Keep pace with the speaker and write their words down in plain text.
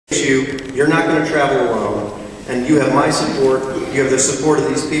You're not going to travel alone, and you have my support. You have the support of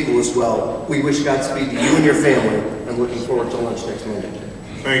these people as well. We wish Godspeed to you and your family, and looking forward to lunch next Monday.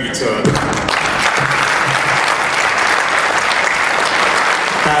 Thank you, Todd.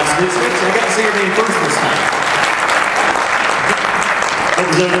 Stitzer, I got to say your name first this time.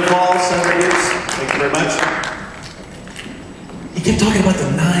 Representative Paul, Senator Hughes, thank you very much. He kept talking about the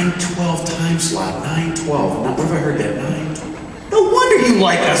 9-12 time slot, 9-12. Now, where have I heard that? 9-12. No wonder you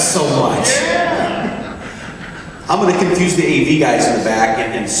like us so much. Yeah. I'm going to confuse the AV guys in the back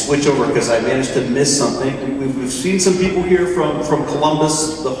and switch over because I managed to miss something. We've seen some people here from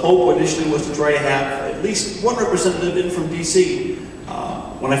Columbus. The hope initially was to try to have at least one representative in from DC.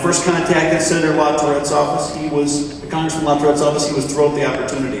 When I first contacted Senator LaTourrette's office, Congressman LaTourrette's office, he was thrilled the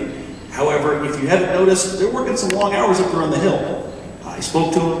opportunity. However, if you haven't noticed, they're working some long hours up there on the Hill. I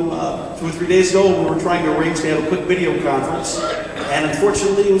spoke to him 2 or 3 days ago when we were trying to arrange to have a quick video conference, and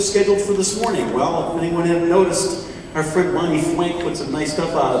unfortunately it was scheduled for this morning. Well, if anyone hadn't noticed, our friend Monty Flank put some nice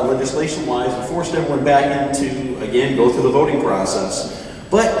stuff out legislation-wise and forced everyone back into, again, go through the voting process.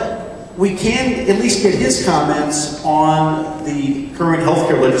 But we can at least get his comments on the current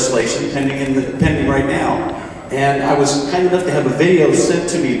healthcare legislation pending right now. And I was kind enough to have a video sent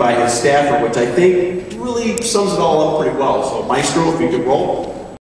to me by his staffer, which I think really sums it all up pretty well. So, Maestro, if you could roll.